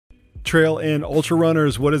Trail and ultra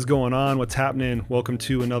runners, what is going on? What's happening? Welcome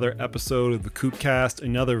to another episode of the Koopcast,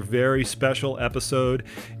 another very special episode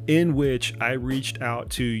in which I reached out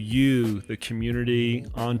to you, the community,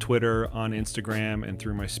 on Twitter, on Instagram, and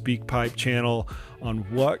through my SpeakPipe channel on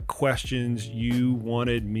what questions you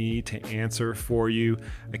wanted me to answer for you.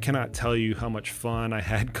 I cannot tell you how much fun I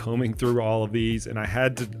had combing through all of these, and I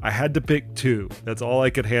had to pick two. That's all I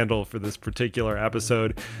could handle for this particular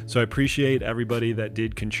episode. So I appreciate everybody that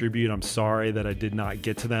did contribute. I'm sorry that I did not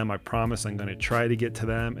get to them. I promise I'm going to try to get to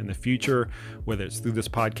them in the future, whether it's through this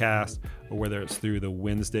podcast or whether it's through the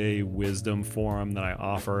Wednesday Wisdom Forum that I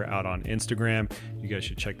offer out on Instagram. You guys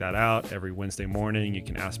should check that out. Every Wednesday morning, you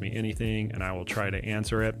can ask me anything and I will try to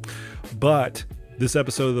answer it. But this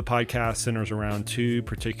episode of the podcast centers around two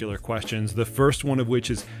particular questions. The first one of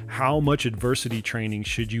which is, how much adversity training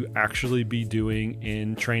should you actually be doing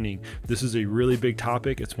in training? This is a really big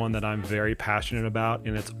topic. It's one that I'm very passionate about,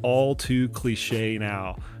 and it's all too cliche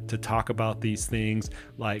now to talk about these things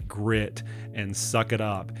like grit and suck it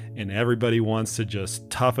up, and everybody wants to just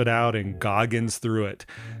tough it out and Goggins through it.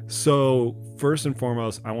 So first and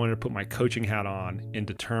foremost, I wanted to put my coaching hat on and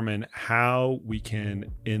determine how we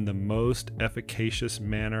can, in the most efficacious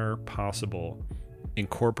manner possible,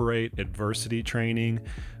 incorporate adversity training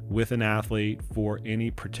with an athlete for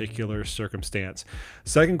any particular circumstance.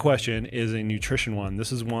 Second question is a nutrition one.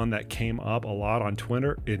 This is one that came up a lot on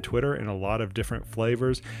Twitter in a lot of different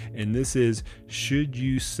flavors. And this is, should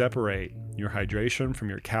you separate your hydration from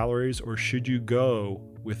your calories, or should you go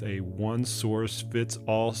with a one source fits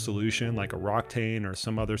all solution like a Roctane or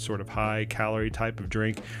some other sort of high calorie type of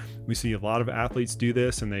drink? We see a lot of athletes do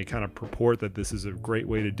this, and they kind of purport that this is a great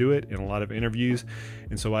way to do it in a lot of interviews.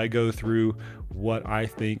 And so I go through what I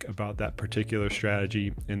think about that particular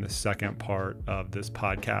strategy in the second part of this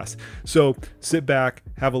podcast. So sit back,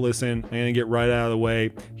 have a listen. I'm going to get right out of the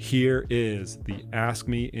way. Here is the Ask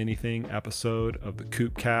Me Anything episode of the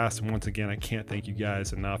Koopcast. And once again, I can't thank you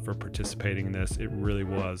guys enough for participating in this. It really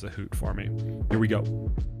was a hoot for me. Here we go.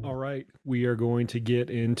 All right, we are going to get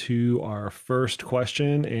into our first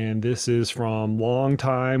question, and this is from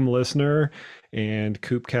longtime listener and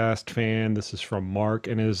Koopcast fan. This is from Mark,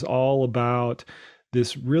 and it is all about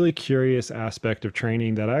this really curious aspect of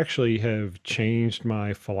training that I actually have changed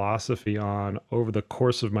my philosophy on over the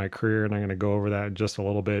course of my career, and I'm going to go over that in just a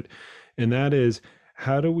little bit. And that is,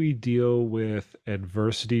 how do we deal with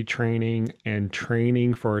adversity training and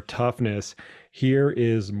training for toughness? Here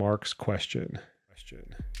is Mark's question.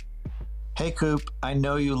 Hey Koop, I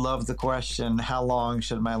know you love the question, how long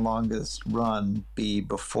should my longest run be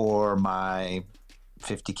before my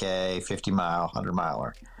 50K, 50 mile, 100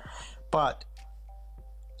 miler? But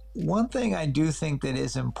one thing I do think that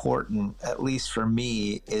is important, at least for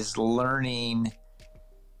me, is learning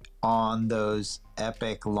on those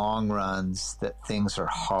epic long runs that things are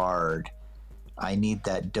hard. I need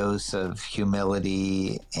that dose of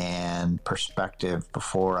humility and perspective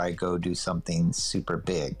before I go do something super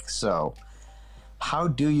big. So how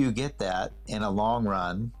do you get that in a long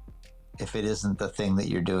run if it isn't the thing that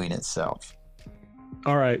you're doing itself?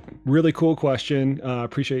 All right. Really cool question.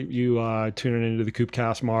 Appreciate you tuning into the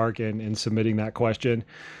Koopcast, Mark, and submitting that question.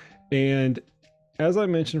 And as I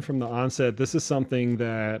mentioned from the onset, this is something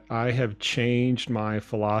that I have changed my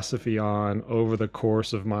philosophy on over the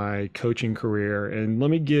course of my coaching career. And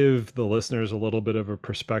let me give the listeners a little bit of a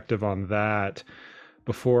perspective on that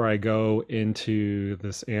before I go into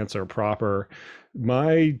this answer proper.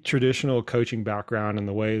 My traditional coaching background and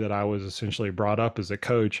the way that I was essentially brought up as a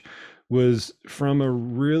coach was from a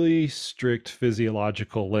really strict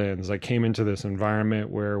physiological lens. I came into this environment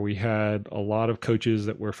where we had a lot of coaches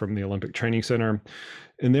that were from the Olympic Training Center,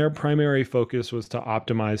 and their primary focus was to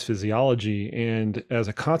optimize physiology. And as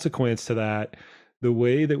a consequence to that, the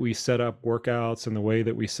way that we set up workouts and the way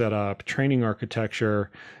that we set up training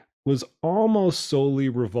architecture was almost solely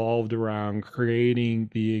revolved around creating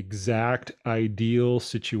the exact ideal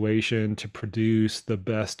situation to produce the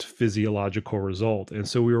best physiological result. And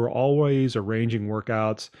so we were always arranging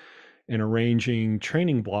workouts and arranging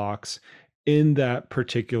training blocks in that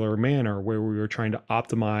particular manner, where we were trying to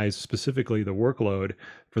optimize specifically the workload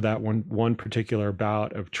for that one particular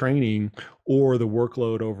bout of training, or the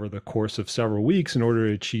workload over the course of several weeks, in order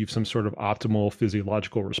to achieve some sort of optimal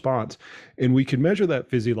physiological response. And we could measure that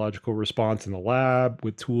physiological response in the lab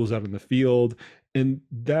with tools out in the field. And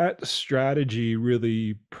that strategy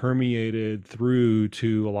really permeated through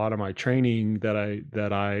to a lot of my training that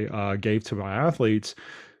I gave to my athletes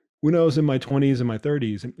when I was in my 20s and my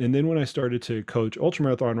 30s. And then when I started to coach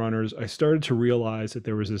ultramarathon runners, I started to realize that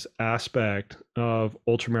there was this aspect of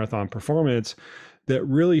ultramarathon performance that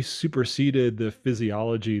really superseded the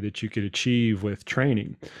physiology that you could achieve with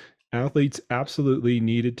training. Athletes absolutely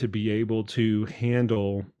needed to be able to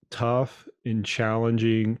handle tough and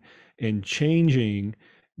challenging and changing,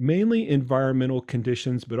 mainly environmental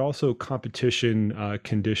conditions, but also competition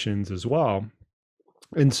conditions as well.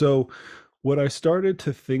 And so, what I started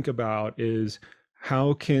to think about is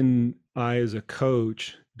how can I, as a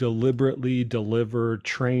coach, deliberately deliver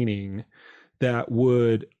training that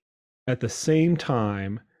would at the same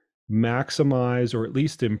time maximize or at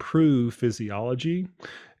least improve physiology,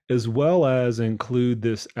 as well as include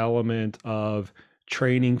this element of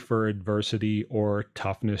training for adversity or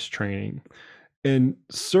toughness training. And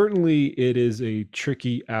certainly it is a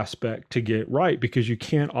tricky aspect to get right because you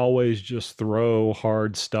can't always just throw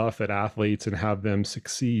hard stuff at athletes and have them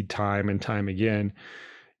succeed time and time again.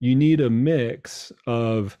 You need a mix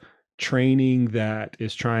of training that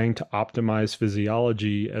is trying to optimize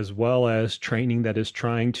physiology as well as training that is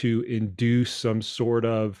trying to induce some sort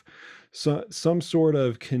of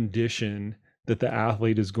condition that the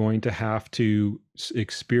athlete is going to have to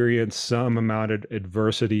experience some amount of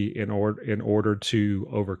adversity in order to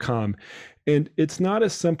overcome. And it's not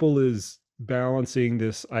as simple as balancing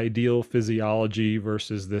this ideal physiology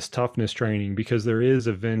versus this toughness training because there is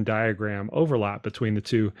a Venn diagram overlap between the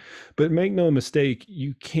two. But make no mistake,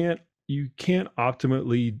 you can't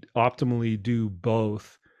optimally do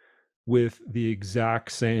both with the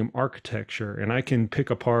exact same architecture. And I can pick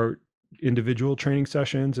apart individual training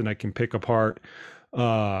sessions and I can pick apart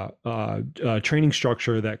training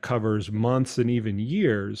structure that covers months and even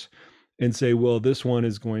years and say, well, this one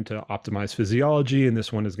is going to optimize physiology and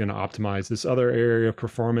this one is going to optimize this other area of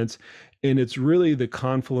performance. And it's really the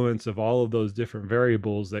confluence of all of those different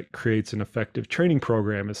variables that creates an effective training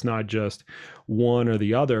program. It's not just one or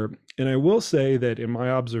the other. And I will say that in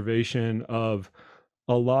my observation of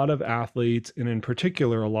a lot of athletes, and in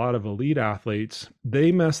particular, a lot of elite athletes,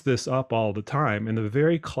 they mess this up all the time. And the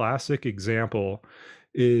very classic example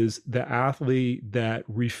is the athlete that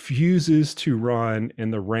refuses to run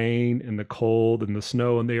in the rain and the cold and the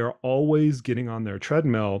snow, and they are always getting on their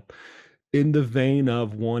treadmill in the vein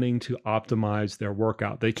of wanting to optimize their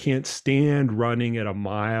workout. They can't stand running at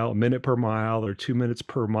a minute per mile or 2 minutes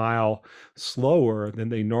per mile slower than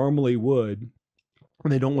they normally would,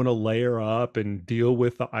 and they don't want to layer up and deal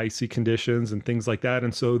with the icy conditions and things like that.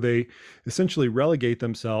 And so they essentially relegate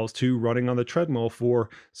themselves to running on the treadmill for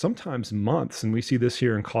sometimes months. And we see this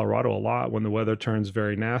here in Colorado a lot when the weather turns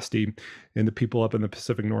very nasty, and the people up in the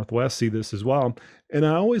Pacific Northwest see this as well. And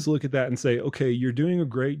I always look at that and say, okay, you're doing a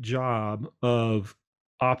great job of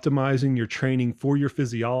optimizing your training for your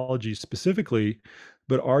physiology specifically,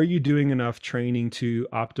 but are you doing enough training to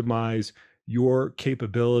optimize your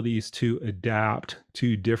capabilities to adapt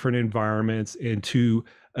to different environments and to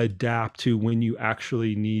adapt to when you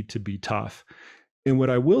actually need to be tough? And what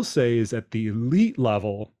I will say is at the elite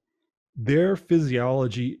level, their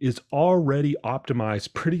physiology is already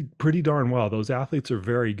optimized pretty darn well. Those athletes are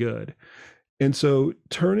very good. And so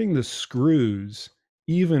turning the screws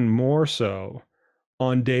even more so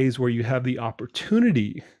on days where you have the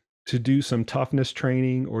opportunity to do some toughness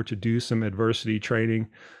training or to do some adversity training,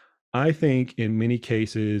 I think in many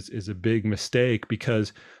cases is a big mistake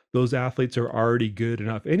because those athletes are already good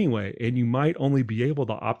enough anyway. And you might only be able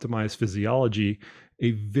to optimize physiology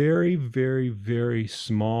a very, very, very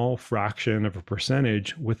small fraction of a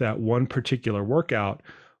percentage with that one particular workout.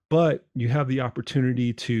 But you have the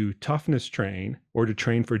opportunity to toughness train or to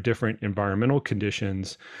train for different environmental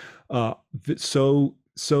conditions uh,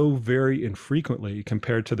 so very infrequently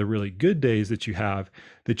compared to the really good days that you have,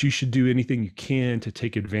 that you should do anything you can to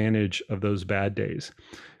take advantage of those bad days.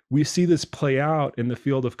 We see this play out in the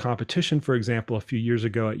field of competition, for example, a few years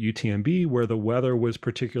ago at UTMB, where the weather was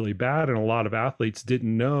particularly bad and a lot of athletes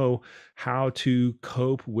didn't know how to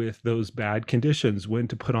cope with those bad conditions, when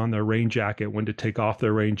to put on their rain jacket, when to take off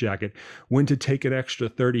their rain jacket, when to take an extra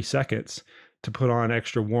 30 seconds to put on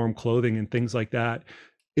extra warm clothing and things like that.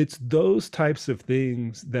 It's those types of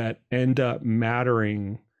things that end up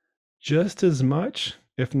mattering just as much,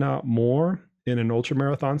 if not more, in an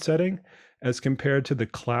ultramarathon setting as compared to the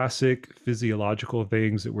classic physiological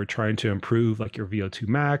things that we're trying to improve, like your VO2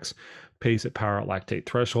 max, pace at power at lactate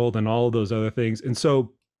threshold, and all of those other things. And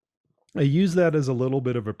so I use that as a little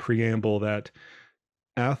bit of a preamble that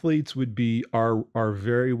athletes are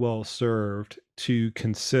very well served to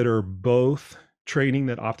consider both training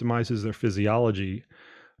that optimizes their physiology,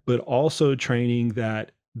 but also training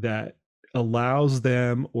that allows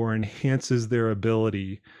them or enhances their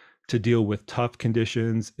ability to deal with tough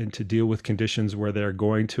conditions and to deal with conditions where they're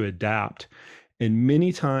going to adapt. And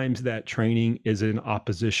many times that training is in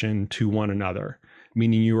opposition to one another.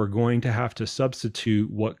 meaning you are going to have to substitute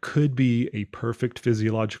what could be a perfect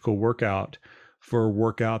physiological workout for a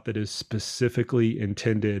workout that is specifically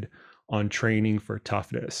intended on training for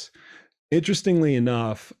toughness. Interestingly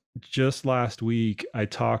enough, just last week, I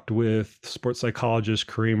talked with sports psychologist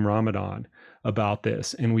Kareem Ramadan about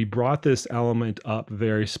this, and we brought this element up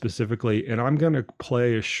very specifically. And I'm going to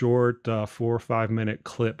play a short 4 or 5 minute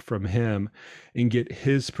clip from him and get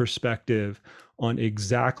his perspective on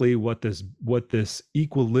exactly what this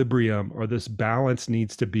equilibrium or this balance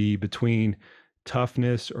needs to be between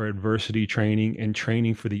toughness or adversity training and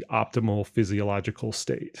training for the optimal physiological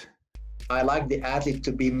state. I like the athlete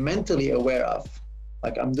to be mentally aware of,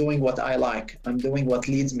 like, I'm doing what I like. I'm doing what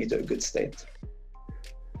leads me to a good state.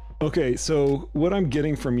 Okay, so what I'm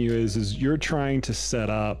getting from you is you're trying to set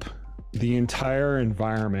up the entire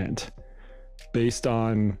environment based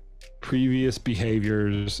on previous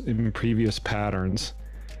behaviors and previous patterns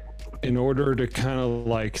in order to kind of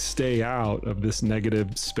like stay out of this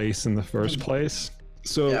negative space in the first place.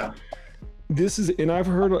 So yeah. This is, and I've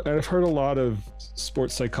heard a lot of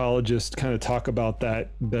sports psychologists kind of talk about that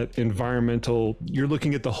environmental, you're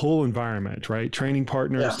looking at the whole environment, right? Training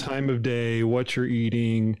partners, time of day, what you're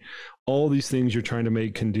eating, all these things you're trying to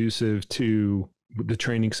make conducive to the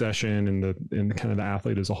training session and the kind of the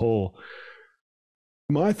athlete as a whole.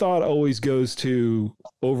 My thought always goes to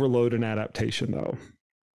overload and adaptation though,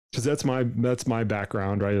 because that's my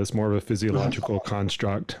background, right? It's more of a physiological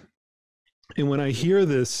construct. And when I hear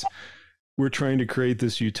this, we're trying to create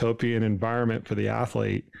this utopian environment for the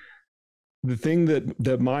athlete, the thing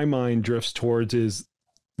that my mind drifts towards is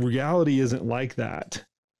reality isn't like that.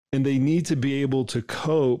 And they need to be able to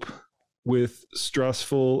cope with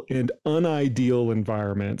stressful and unideal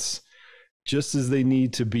environments, just as they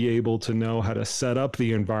need to be able to know how to set up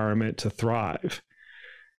the environment to thrive.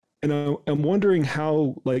 And I'm wondering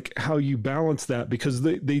how you balance that, because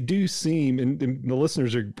they do seem, and the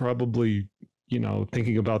listeners are probably,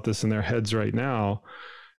 thinking about this in their heads right now,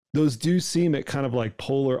 those do seem at kind of like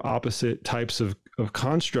polar opposite types of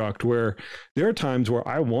construct, where there are times where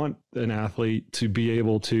I want an athlete to be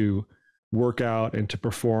able to work out and to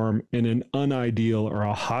perform in an unideal or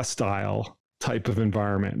a hostile type of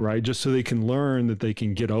environment, right? Just so they can learn that they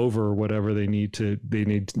can get over whatever they need to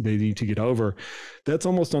get over. That's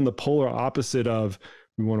almost on the polar opposite of,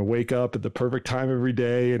 we want to wake up at the perfect time every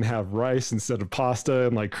day and have rice instead of pasta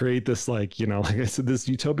and like create this, like I said, this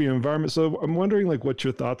utopian environment. So I'm wondering what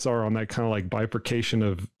your thoughts are on that kind of like bifurcation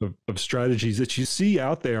of strategies that you see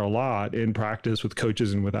out there a lot in practice with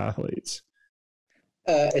coaches and with athletes.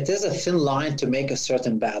 It is a thin line to make a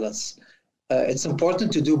certain balance. It's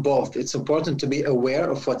important to do both. It's important to be aware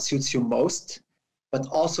of what suits you most, but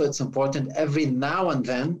also it's important every now and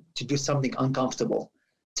then to do something uncomfortable,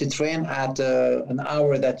 to train at an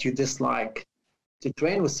hour that you dislike, to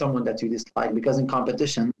train with someone that you dislike, because in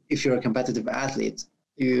competition, if you're a competitive athlete,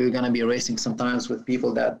 you're going to be racing sometimes with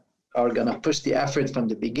people that are going to push the effort from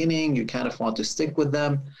the beginning. You kind of want to stick with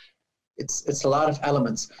them. It's a lot of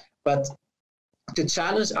elements, but to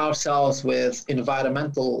challenge ourselves with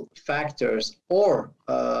environmental factors or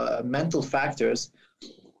mental factors,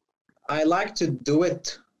 I like to do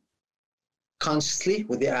it consciously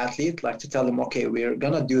with the athlete, like to tell them, okay, we're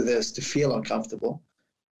going to do this to feel uncomfortable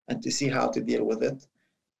and to see how to deal with it.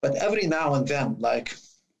 But every now and then, like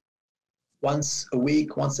once a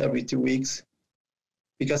week, once every 2 weeks,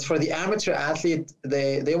 because for the amateur athlete,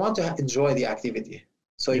 they want to enjoy the activity.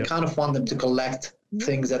 So you kind of want them to collect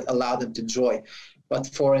things that allow them to enjoy. But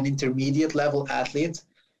for an intermediate level athlete,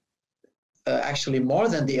 actually more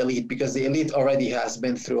than the elite, because the elite already has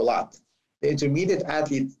been through a lot. The intermediate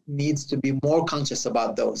athlete needs to be more conscious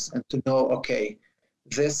about those and to know, okay,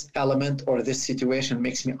 this element or this situation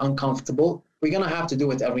makes me uncomfortable. We're going to have to do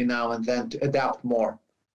it every now and then to adapt more.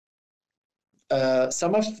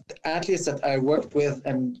 Some of the athletes that I worked with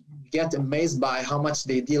and get amazed by how much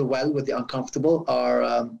they deal well with the uncomfortable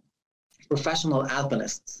are professional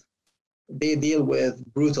alpinists. They deal with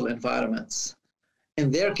brutal environments. In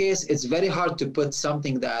their case, it's very hard to put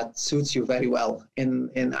something that suits you very well. In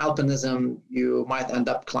alpinism, you might end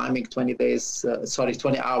up climbing 20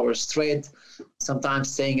 hours straight, sometimes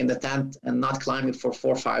staying in the tent and not climbing for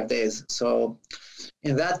 4 or 5 days. So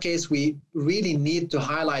in that case, we really need to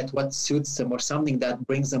highlight what suits them or something that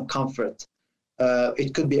brings them comfort.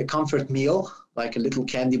 It could be a comfort meal, like a little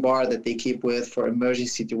candy bar that they keep with for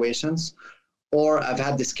emergency situations. Or I've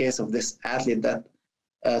had this case of this athlete that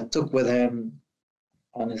took with him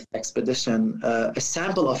on his expedition a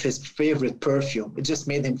sample of his favorite perfume. It just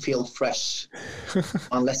made him feel fresh.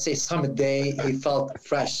 On, let's say, summit day, he felt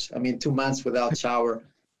fresh. I mean, 2 months without shower.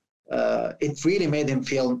 it really made him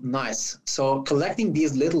feel nice. So collecting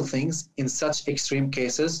these little things in such extreme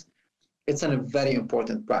cases, it's a very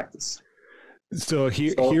important practice. So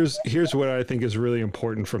here's what I think is really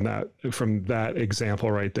important from that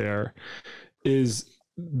example right there is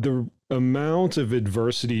the amount of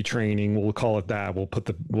adversity training, we'll call it that. We'll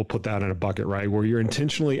put that in a bucket, right? Where you're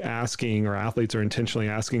intentionally asking, or athletes are intentionally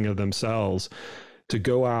asking of themselves to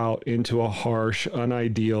go out into a harsh,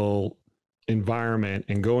 unideal environment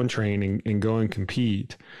and go and train and go and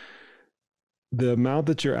compete. The amount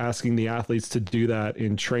that you're asking the athletes to do that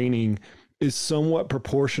in training is somewhat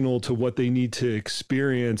proportional to what they need to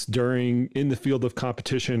experience in the field of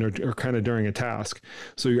competition or kind of during a task.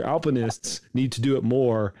 So your alpinists need to do it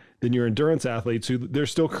more than your endurance athletes who they're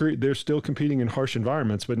still competing in harsh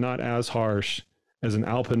environments, but not as harsh as an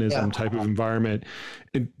alpinism type of environment.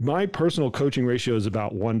 And my personal coaching ratio is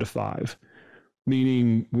about 1-5,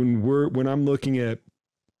 meaning when I'm looking at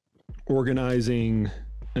organizing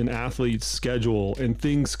an athlete's schedule and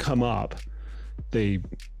things come up, they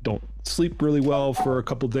don't sleep really well for a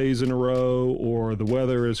couple days in a row, or the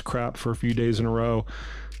weather is crap for a few days in a row.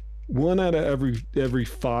 1 out of every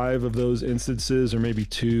 5 of those instances, or maybe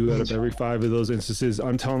 2 out of every 5 of those instances,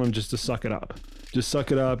 I'm telling them just to suck it up. Just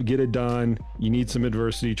suck it up, get it done. You need some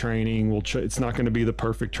adversity training. It's not going to be the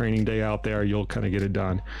perfect training day out there. You'll kind of get it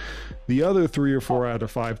done. The other 3 or 4 out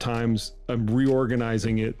of 5 times, I'm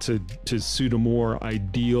reorganizing it to suit a more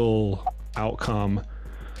ideal outcome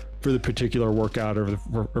for the particular workout or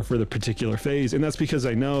for the particular phase. And that's because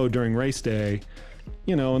I know during race day,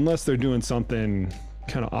 unless they're doing something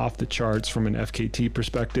kind of off the charts from an FKT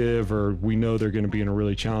perspective, or we know they're going to be in a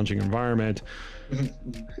really challenging environment,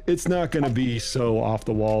 it's not going to be so off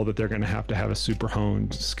the wall that they're going to have a super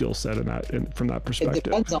honed skill set from that perspective. It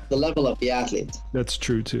depends on the level of the athlete. That's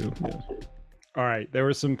true too. Yeah. All right, there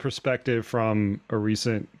was some perspective from a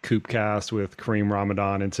recent Koopcast with Kareem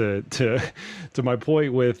Ramadan, and to my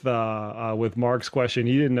point with Mark's question,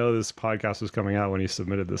 he didn't know this podcast was coming out when he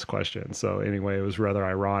submitted this question. So anyway, it was rather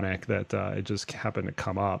ironic that it just happened to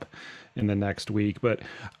come up in the next week. But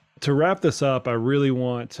to wrap this up, I really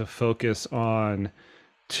want to focus on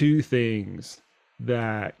 2 things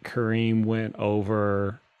that Kareem went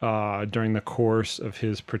over during the course of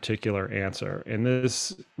his particular answer. And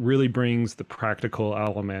this really brings the practical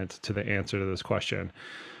element to the answer to this question.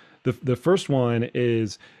 The first one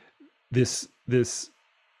is this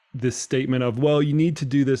statement of, well, you need to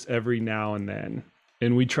do this every now and then.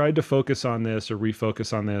 And we tried to focus on this or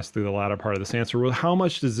refocus on this through the latter part of this answer. Well,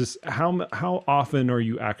 how often are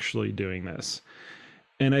you actually doing this?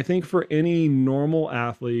 And I think for any normal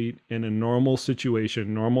athlete in a normal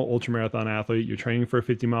situation, normal ultramarathon athlete, you're training for a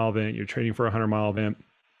 50-mile event, you're training for a 100-mile event,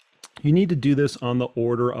 you need to do this on the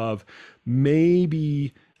order of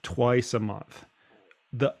maybe twice a month.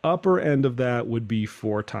 The upper end of that would be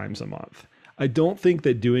 4 times a month. I don't think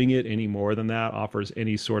that doing it any more than that offers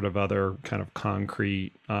any sort of other kind of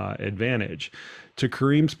concrete advantage. To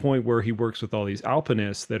Kareem's point, where he works with all these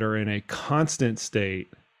alpinists that are in a constant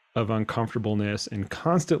state of uncomfortableness and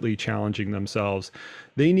constantly challenging themselves,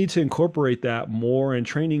 they need to incorporate that more in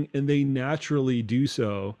training, and they naturally do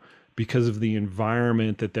so because of the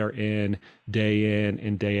environment that they're in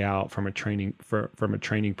and day out from a training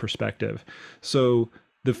perspective. So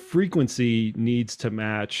the frequency needs to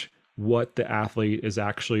match what the athlete is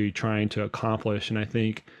actually trying to accomplish. And I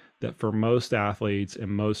think that for most athletes in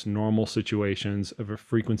most normal situations, of a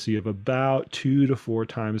frequency of about 2 to 4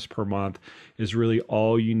 times per month is really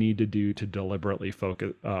all you need to do to deliberately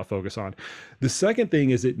focus on. The second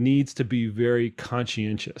thing is it needs to be very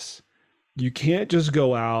conscientious. You can't just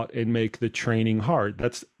go out and make the training hard.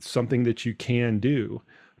 That's something that you can do,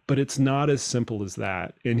 but it's not as simple as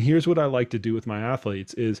that. And here's what I like to do with my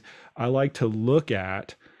athletes is I like to look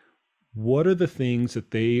at what are the things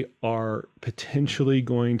that they are potentially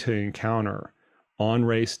going to encounter on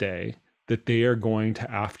race day that they are going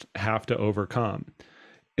to have to overcome.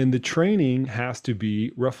 And the training has to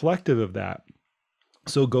be reflective of that.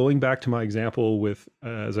 So going back to my example with,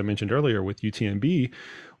 as I mentioned earlier, with UTMB,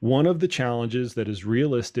 one of the challenges that is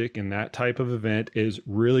realistic in that type of event is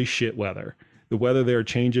really shit weather. The weather there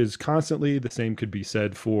changes constantly. The same could be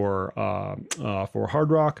said for Hard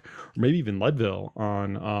Rock, or maybe even Leadville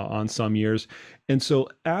on some years. And so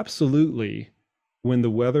absolutely, when the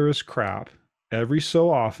weather is crap, every so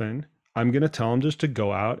often, I'm going to tell them just to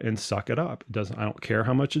go out and suck it up. I don't care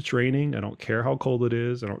how much it's raining. I don't care how cold it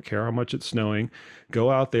is. I don't care how much it's snowing.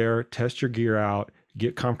 Go out there, test your gear out,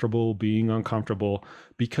 get comfortable being uncomfortable,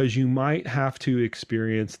 because you might have to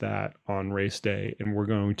experience that on race day.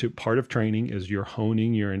 And part of training is you're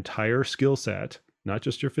honing your entire skill set, not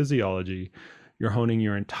just your physiology, you're honing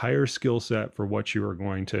your entire skill set for what you are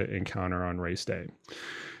going to encounter on race day.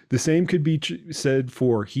 The same could be said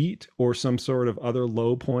for heat or some sort of other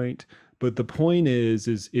low point. But the point is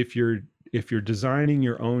if you're designing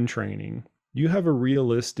your own training, you have a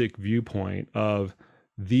realistic viewpoint of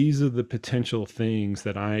these are the potential things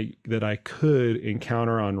that I could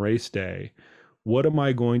encounter on race day. What am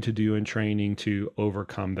I going to do in training to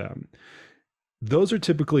overcome them? Those are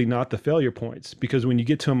typically not the failure points, because when you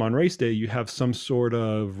get to them on race day, you have some sort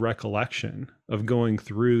of recollection of going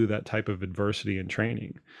through that type of adversity in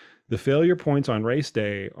training. The failure points on race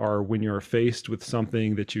day are when you're faced with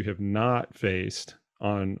something that you have not faced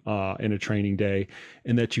on in a training day,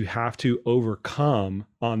 and that you have to overcome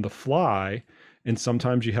on the fly. And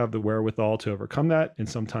sometimes you have the wherewithal to overcome that, and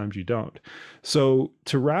sometimes you don't. So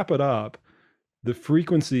to wrap it up, the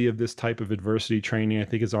frequency of this type of adversity training, I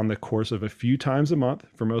think, is on the course of a few times a month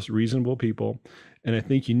for most reasonable people. And I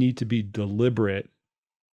think you need to be deliberate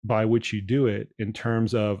by which you do it in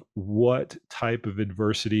terms of what type of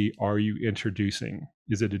adversity are you introducing?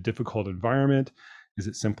 Is it a difficult environment? Is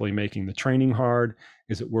it simply making the training hard?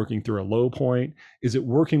 Is it working through a low point? Is it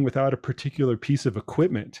working without a particular piece of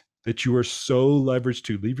equipment that you are so leveraged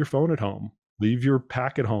to? Leave your phone at home, leave your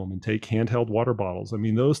pack at home, and take handheld water bottles. I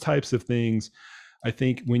mean, those types of things, I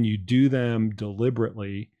think when you do them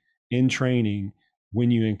deliberately in training,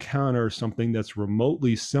 when you encounter something that's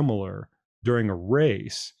remotely similar during a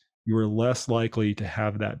race, you are less likely to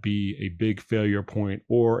have that be a big failure point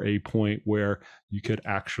or a point where you could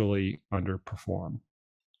actually underperform.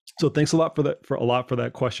 So thanks a lot for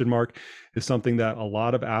that question, Mark. It's something that a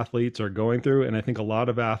lot of athletes are going through. And I think a lot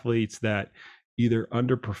of athletes that either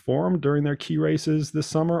underperformed during their key races this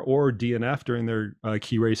summer or DNF during their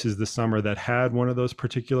key races this summer that had one of those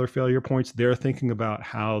particular failure points, they're thinking about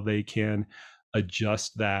how they can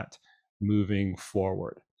adjust that moving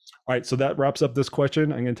forward. All right, so that wraps up this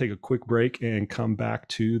question. I'm going to take a quick break and come back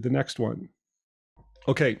to the next one.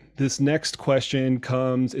 Okay, this next question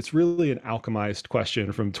it's really an alchemized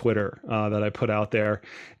question from Twitter that I put out there,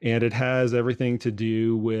 and it has everything to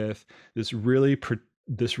do with this really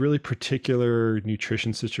particular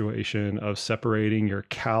nutrition situation of separating your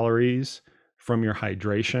calories from your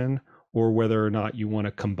hydration, or whether or not you want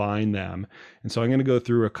to combine them. And so I'm going to go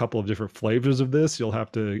through a couple of different flavors of this. You'll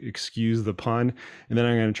have to excuse the pun. And then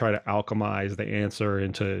I'm going to try to alchemize the answer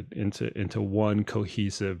into one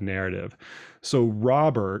cohesive narrative. So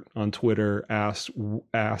Robert on Twitter asked,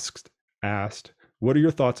 what are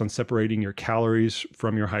your thoughts on separating your calories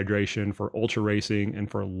from your hydration for ultra racing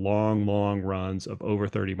and for long runs of over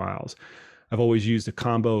 30 miles? I've always used a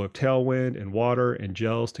combo of Tailwind and water and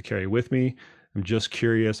gels to carry with me. I'm just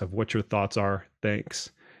curious of what your thoughts are.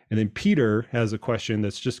 Thanks. And then Peter has a question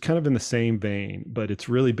that's just kind of in the same vein, but it's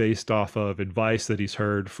really based off of advice that he's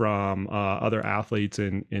heard from other athletes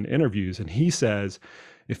in interviews. And he says,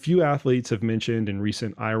 a few athletes have mentioned in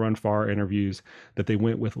recent iRunFar interviews that they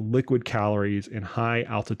went with liquid calories in high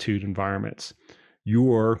altitude environments.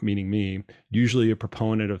 You're, meaning me, usually a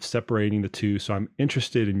proponent of separating the two, so I'm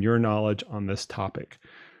interested in your knowledge on this topic.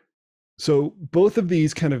 So both of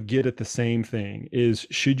these kind of get at the same thing, is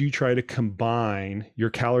should you try to combine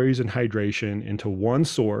your calories and hydration into one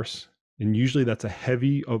source? And usually that's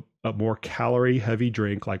a more calorie heavy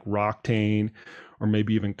drink like Roctane, or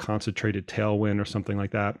maybe even concentrated Tailwind or something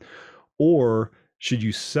like that. Or should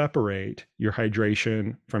you separate your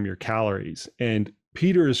hydration from your calories? And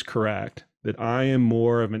Peter is correct that I am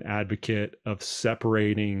more of an advocate of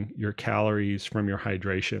separating your calories from your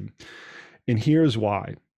hydration. And here's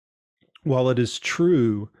why. While it is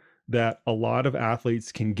true that a lot of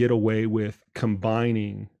athletes can get away with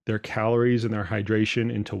combining their calories and their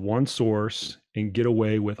hydration into one source and get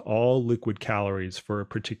away with all liquid calories for a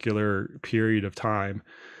particular period of time,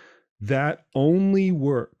 that only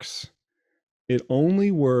works. It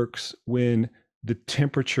only works when the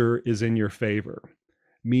temperature is in your favor,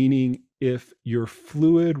 meaning if your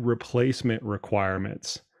fluid replacement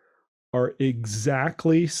requirements are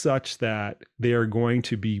exactly such that they are going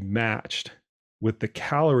to be matched with the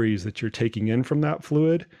calories that you're taking in from that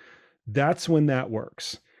fluid, that's when that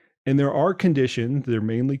works. And there are conditions, they're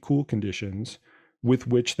mainly cool conditions, with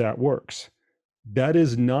which that works. That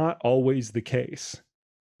is not always the case,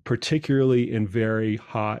 particularly in very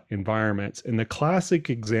hot environments. And the classic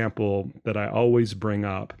example that I always bring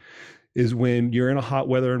up is when you're in a hot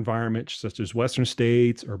weather environment, such as Western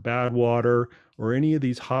States or Badwater, or any of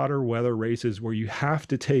these hotter weather races where you have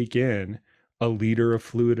to take in a liter of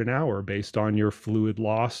fluid an hour based on your fluid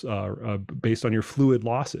loss, based on your fluid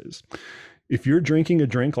losses. If you're drinking a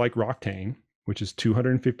drink like Roctane, which is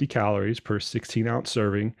 250 calories per 16-ounce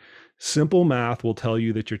serving, Simple math will tell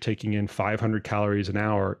you that you're taking in 500 calories an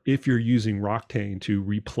hour if you're using Roctane to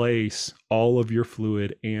replace all of your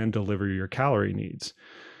fluid and deliver your calorie needs.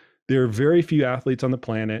 There are very few athletes on the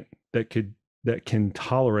planet that can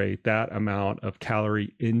tolerate that amount of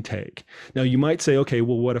calorie intake. Now, you might say, okay,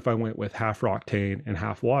 well, what if I went with half Roctane and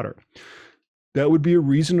half water? That would be a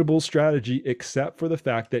reasonable strategy, except for the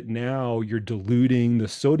fact that now you're diluting the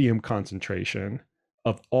sodium concentration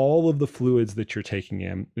of all of the fluids that you're taking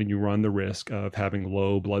in, and you run the risk of having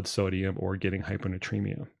low blood sodium or getting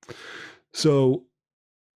hyponatremia. So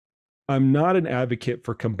I'm not an advocate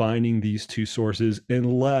for combining these two sources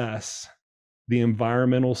unless the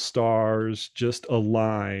environmental stars just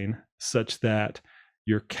align such that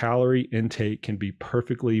your calorie intake can be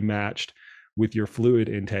perfectly matched with your fluid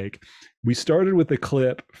intake. We started with a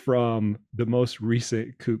clip from the most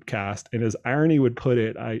recent Koopcast, and as irony would put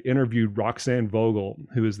it, I interviewed Roxanne Vogel,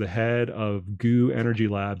 who is the head of GU Energy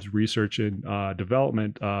Labs Research and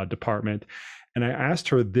Development Department, and I asked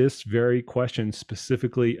her this very question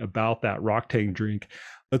specifically about that Roctane drink.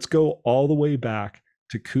 Let's go all the way back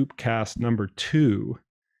to Koopcast number 2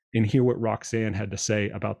 and hear what Roxanne had to say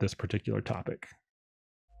about this particular topic.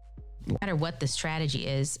 No matter what the strategy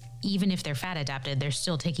is, even if they're fat adapted, they're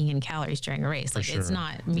still taking in calories during a race. Like, it's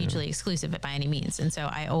not mutually exclusive by any means. And so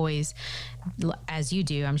I always, as you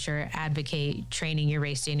do, I'm sure, advocate training your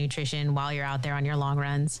race day nutrition while you're out there on your long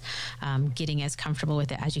runs, getting as comfortable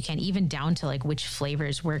with it as you can, even down to like which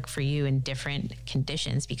flavors work for you in different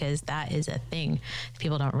conditions, because that is a thing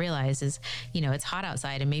people don't realize is, you know, it's hot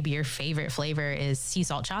outside and maybe your favorite flavor is sea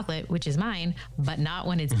salt chocolate, which is mine, but not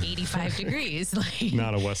when it's 85 degrees. Like,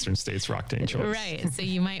 not a Western States Roctane choice. Right. So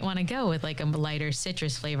you might want to go with like a lighter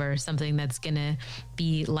citrus flavor, something that's going to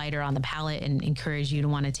be lighter on the palate and encourage you to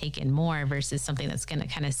want to take in more, versus something that's going to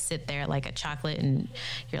kind of sit there like a chocolate and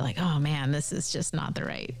you're like, oh man, this is just not the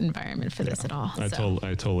right environment for this at all. I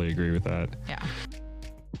totally agree with that. Yeah.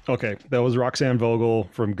 Okay, that was Roxanne Vogel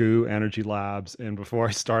from GU Energy Labs. And before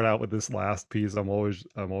I start out with this last piece, I'm always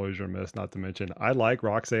remiss not to mention I like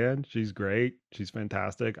Roxanne. She's great. She's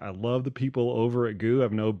fantastic. I love the people over at GU.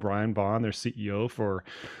 I've known Brian Vaughn, their CEO, for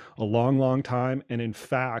a long time. And in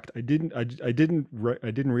fact, I didn't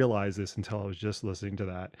realize this until I was just listening to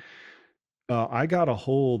that. I got a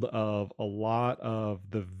hold of a lot of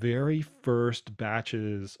the very first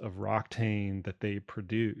batches of Roctane that they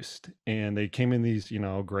produced, and they came in these,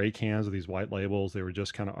 gray cans with these white labels. They were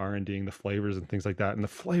just kind of R&Ding the flavors and things like that, and the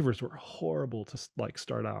flavors were horrible to like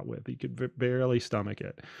start out with. You could barely stomach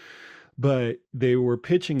it, but they were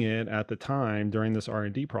pitching it at the time during this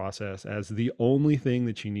R&D process as the only thing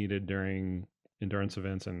that you needed during endurance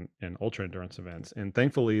events and ultra endurance events. And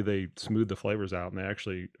thankfully they smoothed the flavors out, and they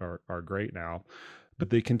actually are great now. But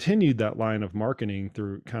they continued that line of marketing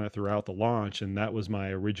throughout the launch. And that was my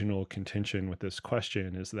original contention with this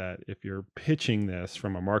question, is that if you're pitching this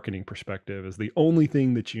from a marketing perspective as the only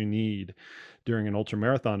thing that you need during an ultra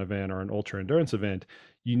marathon event or an ultra endurance event,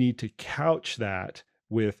 you need to couch that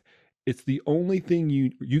with, it's the only thing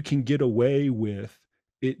you can get away with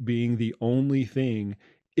it being the only thing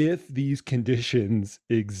if these conditions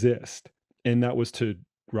exist. And that was to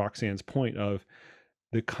Roxanne's point of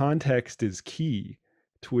the context is key,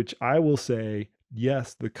 to which I will say,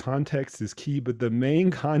 yes, the context is key, but the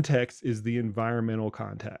main context is the environmental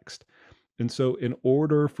context. And so in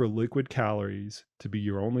order for liquid calories to be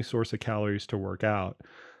your only source of calories to work out,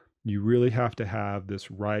 you really have to have this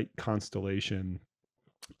right constellation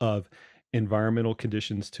of environmental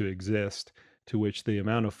conditions to exist, to which the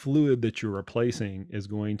amount of fluid that you're replacing is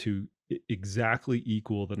going to exactly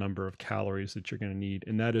equal the number of calories that you're going to need.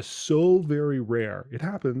 And that is so very rare. It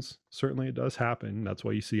happens. Certainly it does happen. That's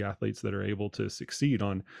why you see athletes that are able to succeed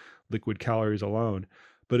on liquid calories alone.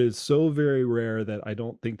 But it's so very rare that I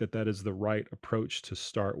don't think that is the right approach to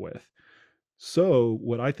start with. So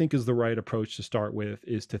what I think is the right approach to start with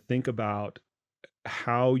is to think about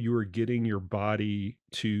how you're getting your body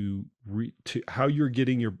how you're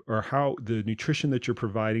getting how the nutrition that you're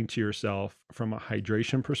providing to yourself from a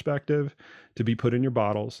hydration perspective to be put in your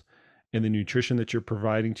bottles, and the nutrition that you're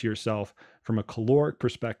providing to yourself from a caloric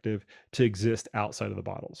perspective to exist outside of the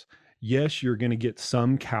bottles. Yes, you're going to get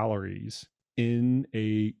some calories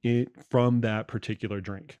from that particular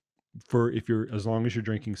drink, as long as you're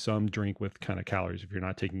drinking some drink with kind of calories, if you're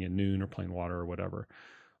not taking in noon or plain water or whatever.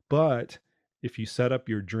 But if you set up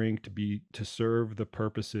your drink to serve the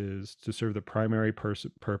primary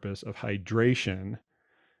purpose of hydration,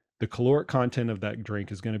 the caloric content of that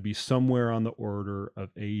drink is going to be somewhere on the order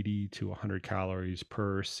of 80 to 100 calories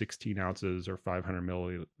per 16 ounces or 500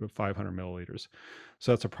 milliliters.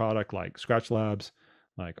 So that's a product like Scratch Labs,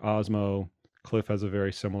 like Osmo, Cliff has a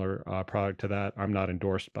very similar product to that. I'm not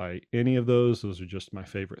endorsed by any of those. Those are just my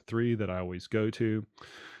favorite 3 that I always go to.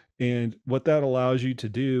 And what that allows you to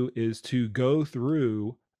do is to go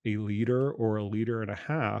through a liter or a liter and a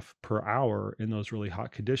half per hour in those really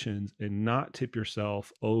hot conditions and not tip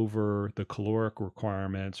yourself over the caloric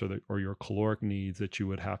requirements or your caloric needs that you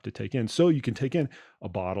would have to take in. So you can take in a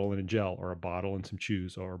bottle and a gel, or a bottle and some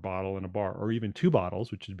chews, or a bottle and a bar, or even 2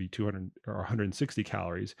 bottles, which would be 200 or 160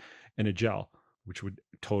 calories, and a gel, which would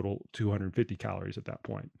total 250 calories at that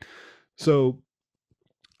point. So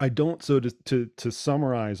to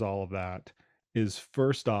summarize all of that is,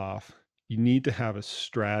 first off, you need to have a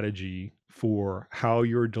strategy for how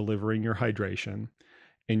you're delivering your hydration,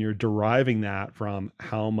 and you're deriving that from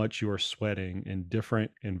how much you're sweating in different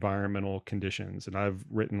environmental conditions. And I've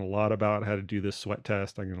written a lot about how to do this sweat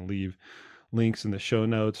test. I'm going to leave links in the show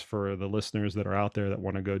notes for the listeners that are out there that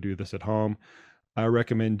want to go do this at home. I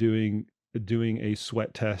recommend doing a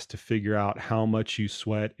sweat test to figure out how much you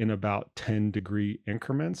sweat in about 10-degree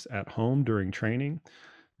increments at home during training.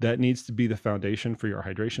 That needs to be the foundation for your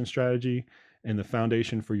hydration strategy, and the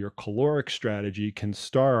foundation for your caloric strategy can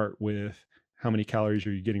start with how many calories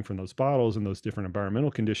are you getting from those bottles in those different environmental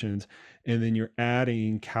conditions, and then you're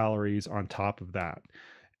adding calories on top of that.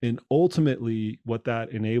 And ultimately, what that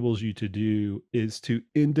enables you to do is to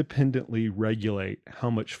independently regulate how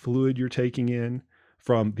much fluid you're taking in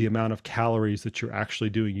from the amount of calories that you're actually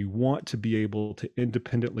doing. You want to be able to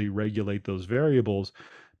independently regulate those variables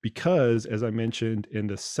because, as I mentioned in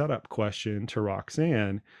the setup question to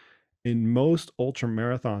Roxanne, in most ultra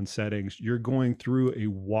marathon settings, you're going through a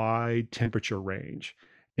wide temperature range.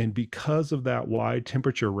 And because of that wide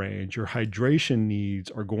temperature range, your hydration needs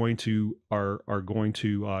are going to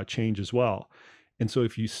change as well. And so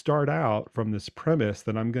if you start out from this premise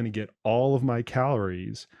that I'm going to get all of my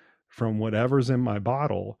calories from whatever's in my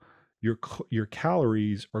bottle, your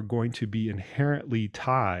calories are going to be inherently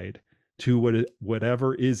tied to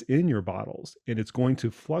whatever is in your bottles, and it's going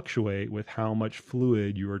to fluctuate with how much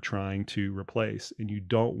fluid you are trying to replace. And you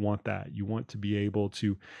don't want that. You want to be able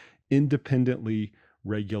to independently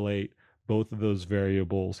regulate both of those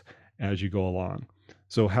variables as you go along.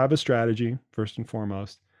 So have a strategy first and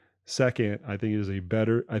foremost. Second, I think it is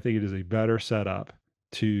a better setup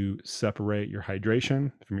to separate your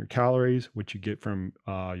hydration from your calories. What you get from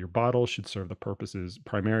your bottle should serve the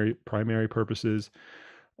primary purposes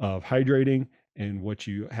of hydrating, and what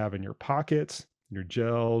you have in your pockets, your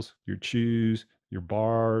gels, your chews, your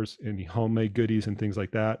bars, any homemade goodies and things like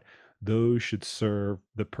that, those should serve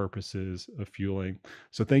the purposes of fueling.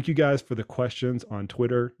 So thank you guys for the questions on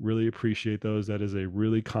Twitter. Really appreciate those. That is a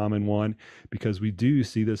really common one because we do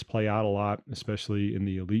see this play out a lot, especially in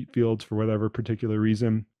the elite fields for whatever particular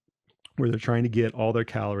reason, where they're trying to get all their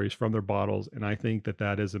calories from their bottles. And I think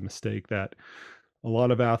that is a mistake that a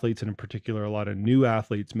lot of athletes, and in particular, a lot of new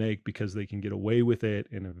athletes make because they can get away with it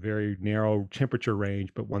in a very narrow temperature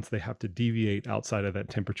range. But once they have to deviate outside of that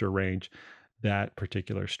temperature range, that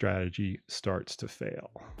particular strategy starts to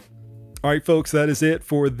fail. All right, folks, that is it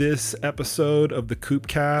for this episode of the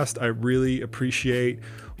Koopcast. I really appreciate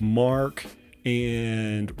Mark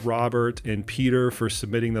and Robert and Peter for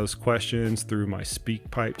submitting those questions through my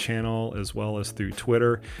SpeakPipe channel as well as through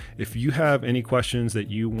Twitter. If you have any questions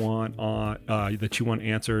that you want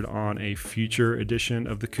answered on a future edition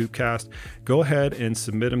of the Koopcast, go ahead and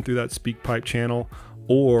submit them through that SpeakPipe channel,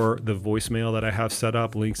 or the voicemail that I have set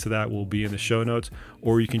up. Links to that will be in the show notes,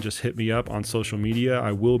 or you can just hit me up on social media.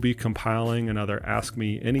 I will be compiling another Ask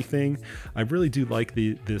Me Anything. I really do like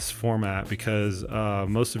this format because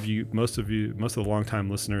most of the longtime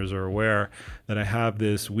listeners are aware that I have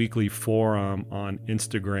this weekly forum on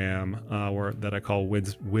Instagram that I call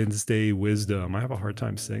Wednesday Wisdom. I have a hard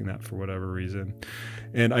time saying that for whatever reason.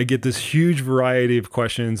 And I get this huge variety of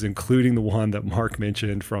questions, including the one that Mark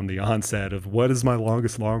mentioned from the onset of what does my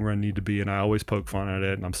longest long run need to be? And I always poke fun at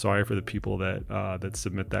it. And I'm sorry for the people that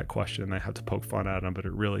submit that question. I have to poke fun at them, but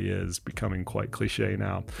it really is becoming quite cliche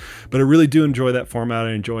now. But I really do enjoy that format.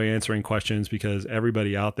 I enjoy answering questions because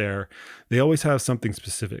everybody out there, they always have something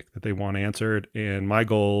specific that they want answered. And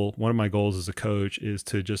one of my goals as a coach is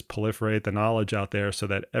to just proliferate the knowledge out there so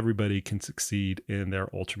that everybody can succeed in their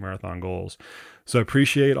ultramarathon goals. So I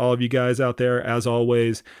appreciate all of you guys out there. As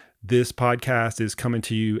always, this podcast is coming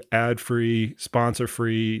to you ad-free,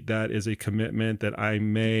 sponsor-free. That is a commitment that I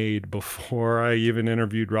made before I even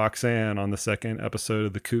interviewed Roxanne on the second episode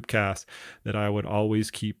of the Koopcast, that I would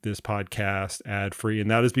always keep this podcast ad-free.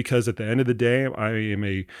 And that is because at the end of the day, I am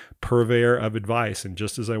a purveyor of advice. And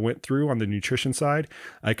just as I went through on the nutrition side,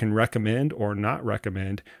 I can recommend or not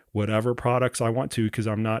recommend whatever products I want to, because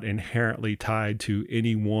I'm not inherently tied to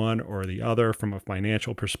any one or the other from a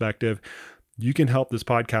financial perspective. You can help this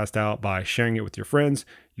podcast out by sharing it with your friends.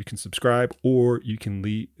 You can subscribe, or you can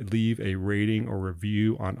leave a rating or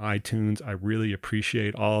review on iTunes. I really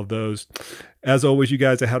appreciate all of those. As always, you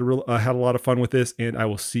guys, I had a lot of fun with this, and I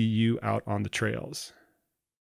will see you out on the trails.